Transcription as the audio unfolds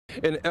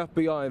An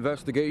FBI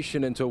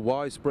investigation into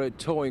widespread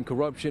towing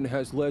corruption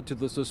has led to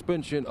the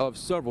suspension of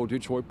several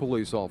Detroit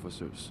police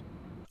officers.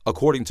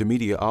 According to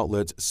media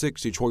outlets,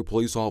 6 Detroit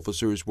police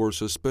officers were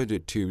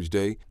suspended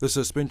Tuesday. The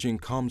suspension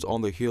comes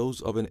on the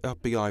heels of an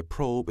FBI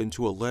probe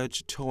into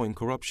alleged towing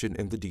corruption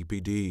in the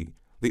DPD.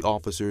 The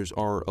officers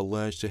are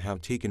alleged to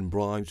have taken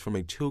bribes from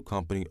a tow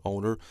company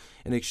owner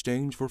in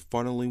exchange for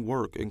funneling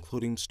work,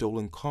 including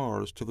stolen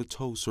cars, to the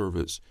tow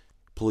service.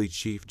 Police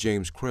Chief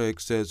James Craig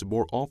says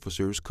more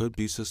officers could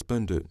be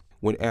suspended.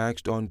 When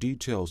asked on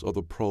details of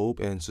the probe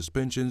and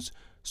suspensions,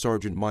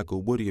 Sergeant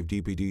Michael Woody of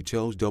DPD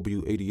tells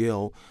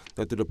WADL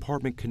that the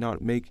department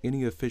cannot make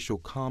any official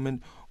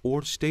comment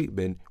or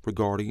statement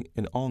regarding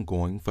an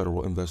ongoing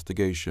federal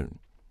investigation.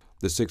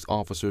 The 6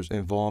 officers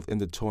involved in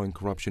the towing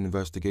corruption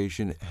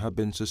investigation have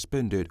been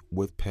suspended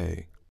with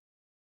pay.